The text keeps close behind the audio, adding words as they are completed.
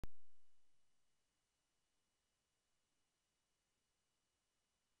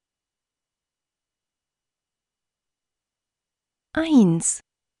1,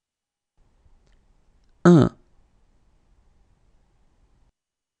 1,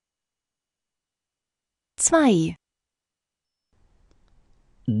 2,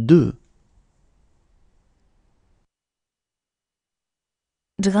 2,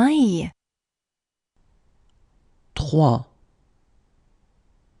 3, 3,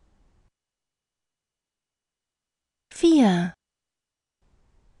 4,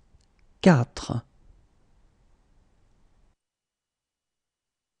 4,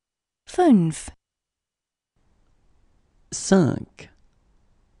 5, 5,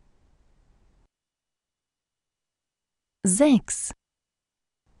 6,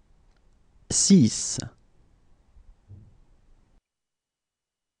 6,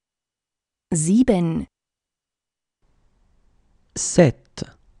 7, 7,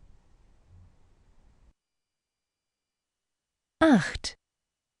 8,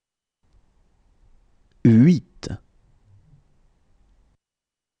 8,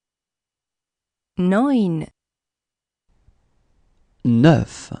 9,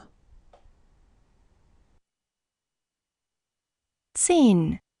 9,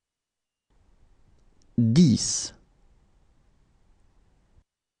 10, 10,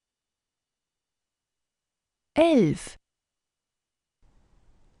 11,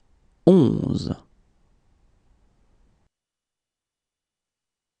 11,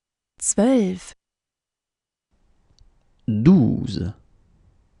 12, 12,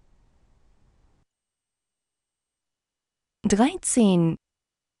 13,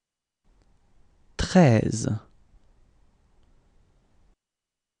 13,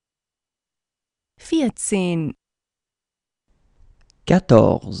 14,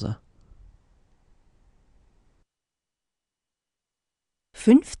 14,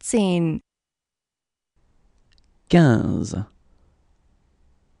 15, 15,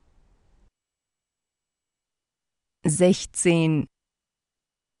 16,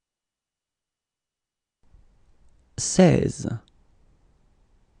 16,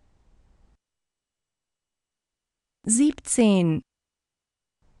 17,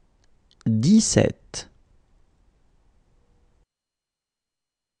 17,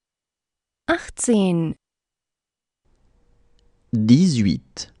 18,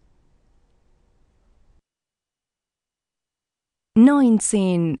 18,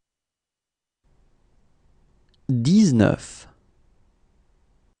 19, 19,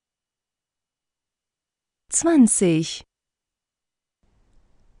 20,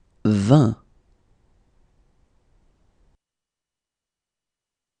 20,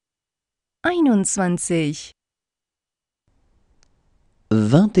 21,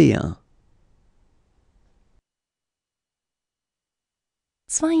 21,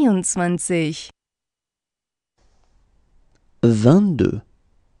 22, 22,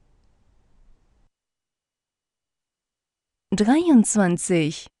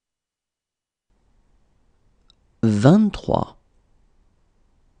 23, 23,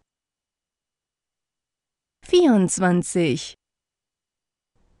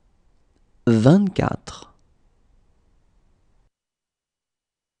 24,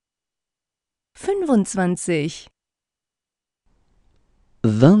 24, 25,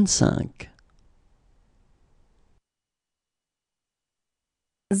 25,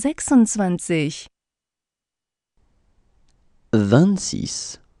 26,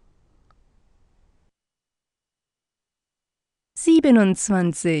 26,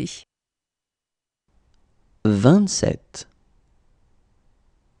 27, 27,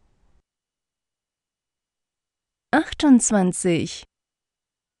 28,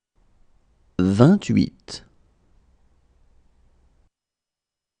 28,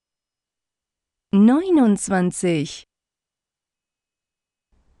 29,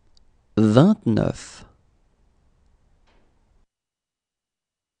 29,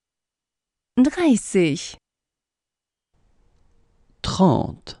 30,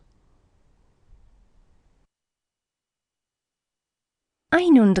 30,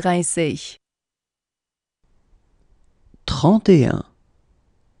 31, 31, 32,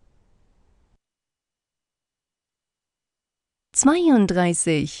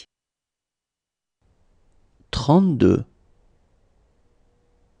 32,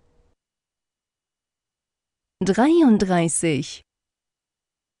 33, 33,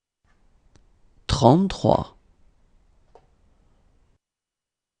 34,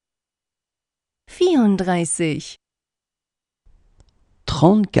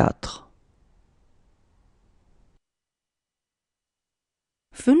 34,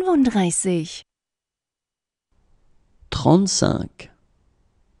 35, 35,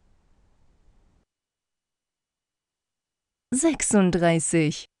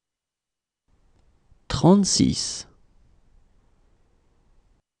 36, 36,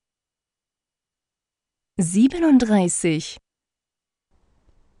 37,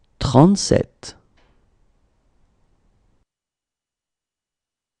 37,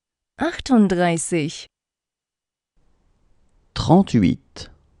 38, 38,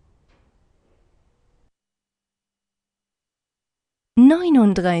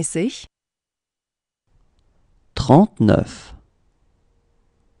 39,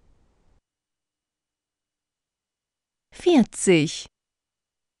 39, 40,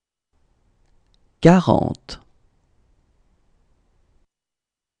 40,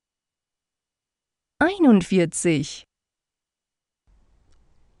 41,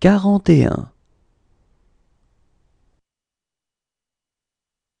 41, 42,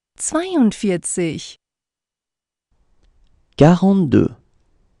 42, 43,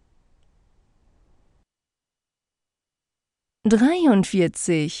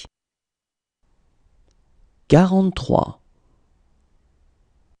 43, 44,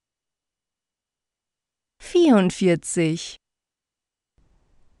 44,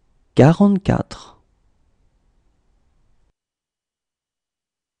 45, 45,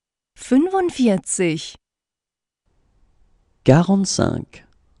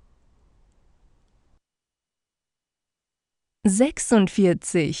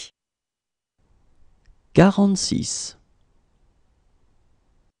 46, 46, 47,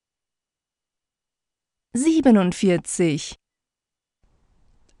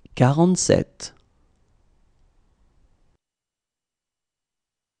 47,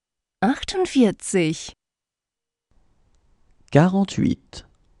 48, 48,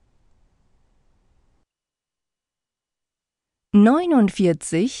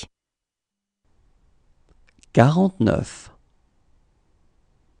 49, 49,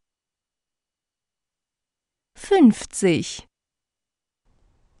 50,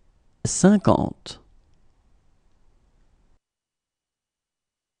 50,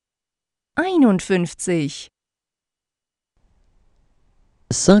 51, 51,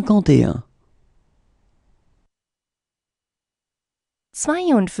 52,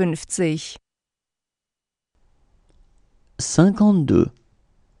 52,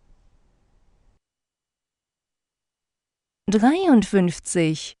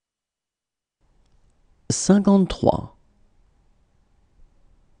 53,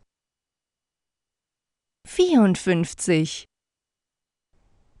 53,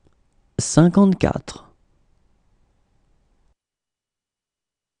 54, 54,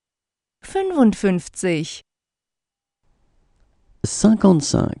 55,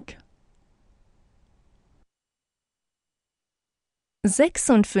 55,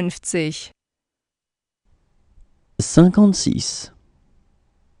 56, 56,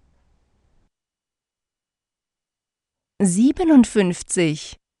 57,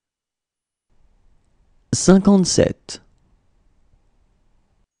 57,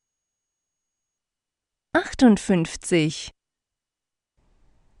 58,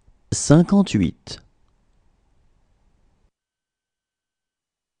 58,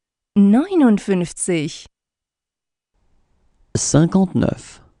 59,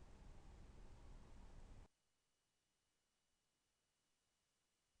 59,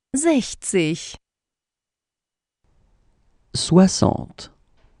 60, 60, 61,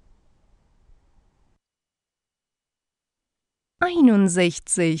 61,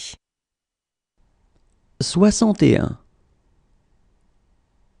 62, 62,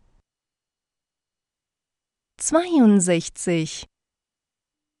 63,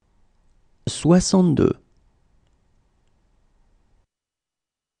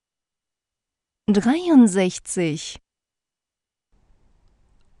 63,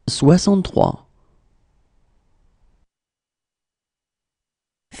 64,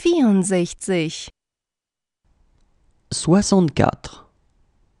 64,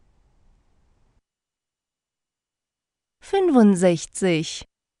 65,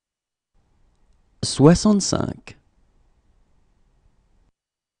 65,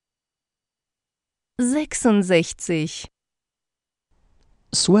 66,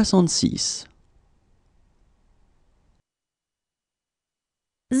 66,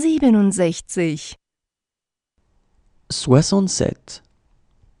 67, 67,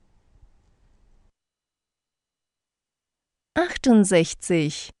 68,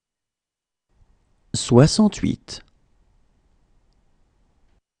 68,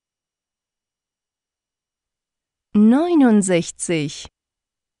 69,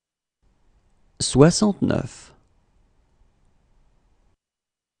 69,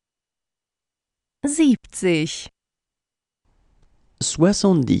 70,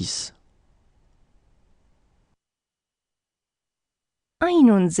 70,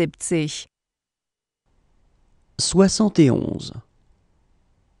 71, 71,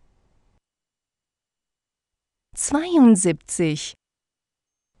 72,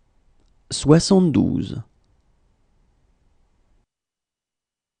 72,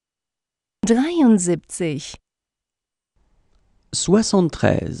 73,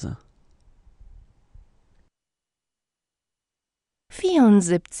 73,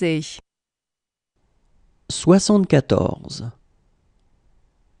 74, 74,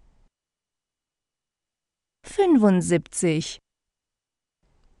 75,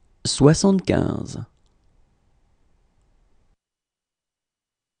 75,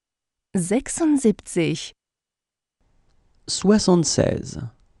 76, 76,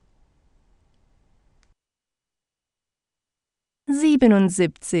 77,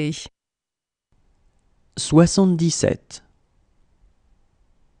 77,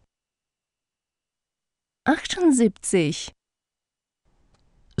 78,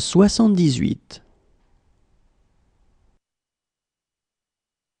 78,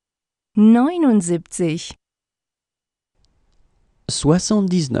 79,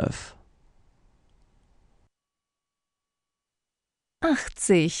 79,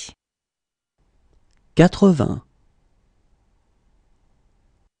 80, 80,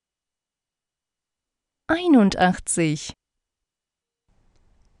 81,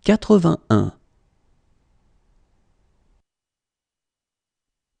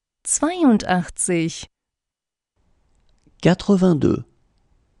 81, 82, 82,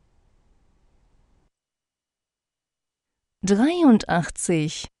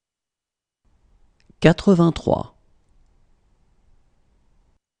 83, 83,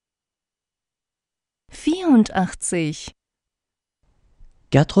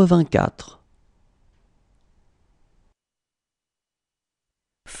 84, 84,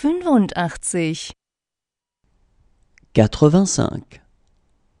 85, 85,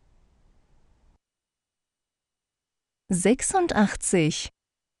 86,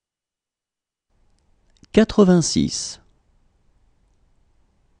 86,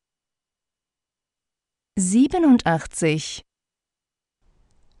 87,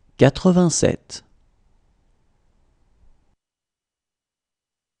 87,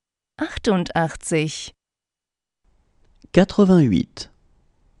 88, 88,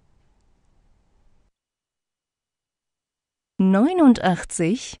 89,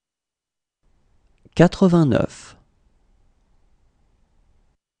 89,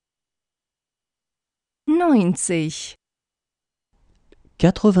 90, 90,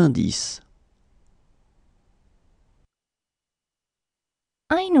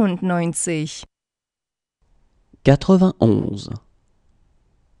 91,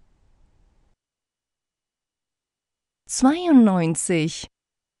 91,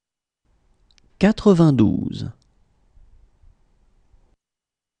 92,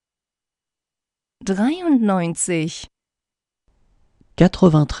 92,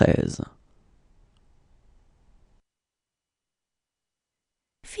 93,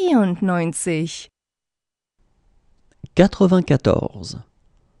 93, 94, 94,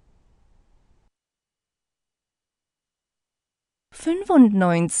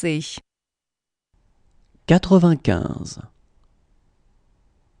 95, 95,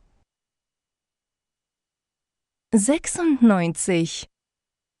 96,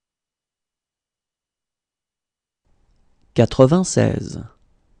 96,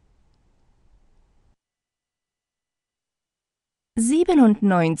 97,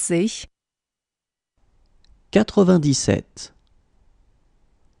 97,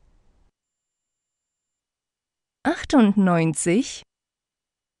 98,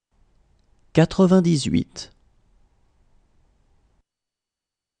 98,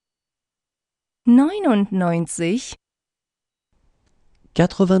 99,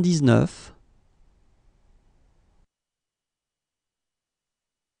 99,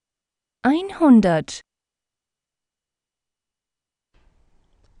 100,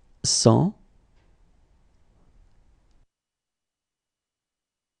 100,